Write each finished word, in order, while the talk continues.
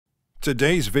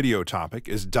Today's video topic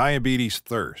is diabetes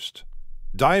thirst.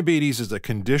 Diabetes is a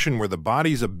condition where the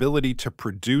body's ability to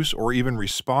produce or even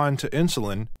respond to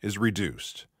insulin is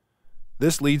reduced.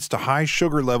 This leads to high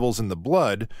sugar levels in the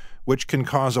blood, which can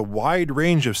cause a wide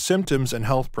range of symptoms and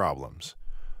health problems.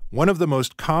 One of the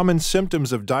most common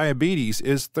symptoms of diabetes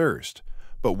is thirst.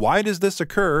 But why does this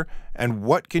occur, and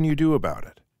what can you do about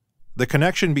it? The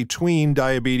connection between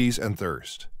diabetes and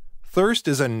thirst. Thirst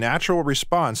is a natural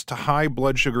response to high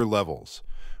blood sugar levels.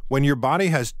 When your body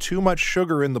has too much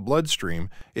sugar in the bloodstream,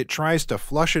 it tries to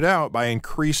flush it out by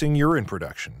increasing urine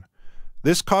production.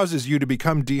 This causes you to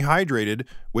become dehydrated,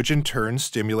 which in turn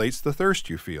stimulates the thirst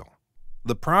you feel.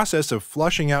 The process of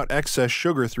flushing out excess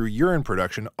sugar through urine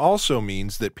production also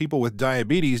means that people with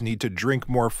diabetes need to drink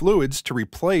more fluids to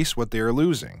replace what they are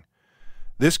losing.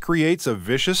 This creates a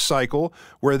vicious cycle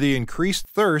where the increased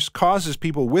thirst causes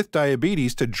people with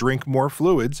diabetes to drink more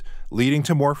fluids, leading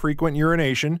to more frequent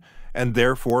urination and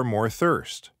therefore more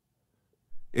thirst.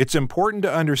 It's important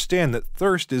to understand that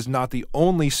thirst is not the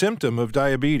only symptom of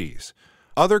diabetes.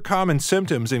 Other common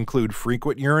symptoms include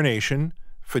frequent urination,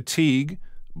 fatigue,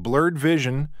 blurred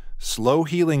vision, slow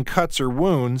healing cuts or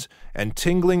wounds, and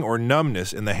tingling or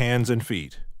numbness in the hands and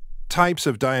feet. Types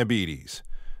of diabetes.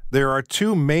 There are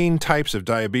two main types of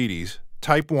diabetes,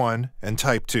 type 1 and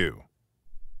type 2.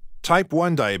 Type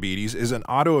 1 diabetes is an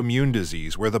autoimmune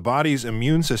disease where the body's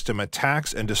immune system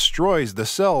attacks and destroys the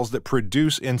cells that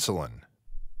produce insulin.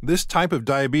 This type of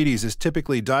diabetes is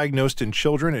typically diagnosed in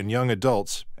children and young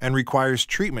adults and requires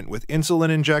treatment with insulin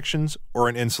injections or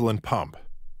an insulin pump.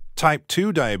 Type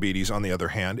 2 diabetes, on the other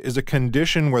hand, is a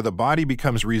condition where the body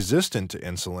becomes resistant to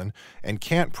insulin and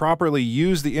can't properly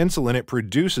use the insulin it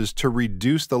produces to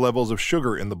reduce the levels of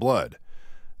sugar in the blood.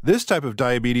 This type of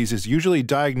diabetes is usually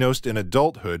diagnosed in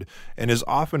adulthood and is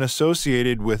often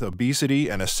associated with obesity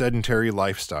and a sedentary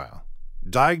lifestyle.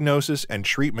 Diagnosis and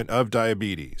treatment of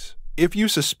diabetes. If you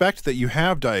suspect that you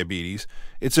have diabetes,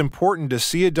 it's important to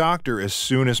see a doctor as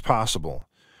soon as possible.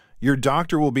 Your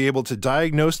doctor will be able to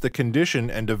diagnose the condition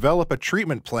and develop a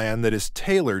treatment plan that is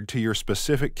tailored to your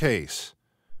specific case.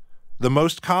 The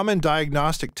most common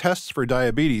diagnostic tests for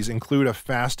diabetes include a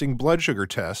fasting blood sugar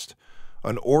test,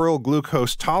 an oral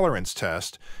glucose tolerance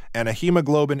test, and a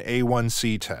hemoglobin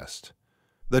A1C test.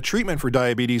 The treatment for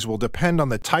diabetes will depend on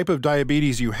the type of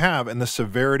diabetes you have and the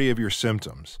severity of your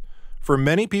symptoms. For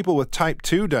many people with type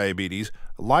 2 diabetes,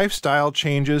 lifestyle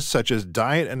changes such as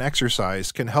diet and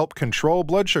exercise can help control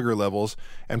blood sugar levels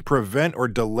and prevent or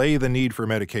delay the need for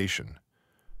medication.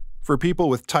 For people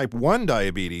with type 1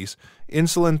 diabetes,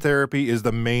 insulin therapy is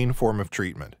the main form of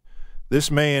treatment.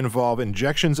 This may involve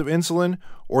injections of insulin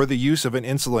or the use of an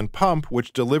insulin pump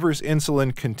which delivers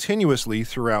insulin continuously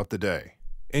throughout the day.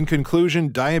 In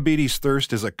conclusion, diabetes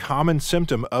thirst is a common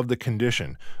symptom of the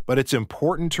condition, but it's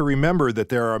important to remember that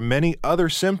there are many other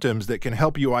symptoms that can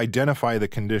help you identify the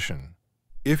condition.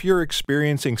 If you're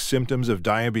experiencing symptoms of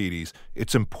diabetes,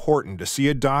 it's important to see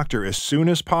a doctor as soon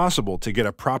as possible to get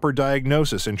a proper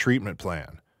diagnosis and treatment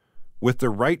plan. With the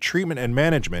right treatment and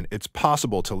management, it's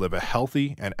possible to live a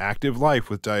healthy and active life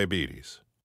with diabetes.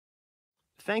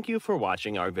 Thank you for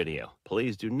watching our video.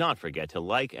 Please do not forget to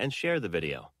like and share the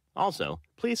video. Also,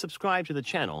 please subscribe to the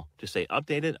channel to stay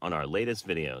updated on our latest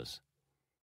videos.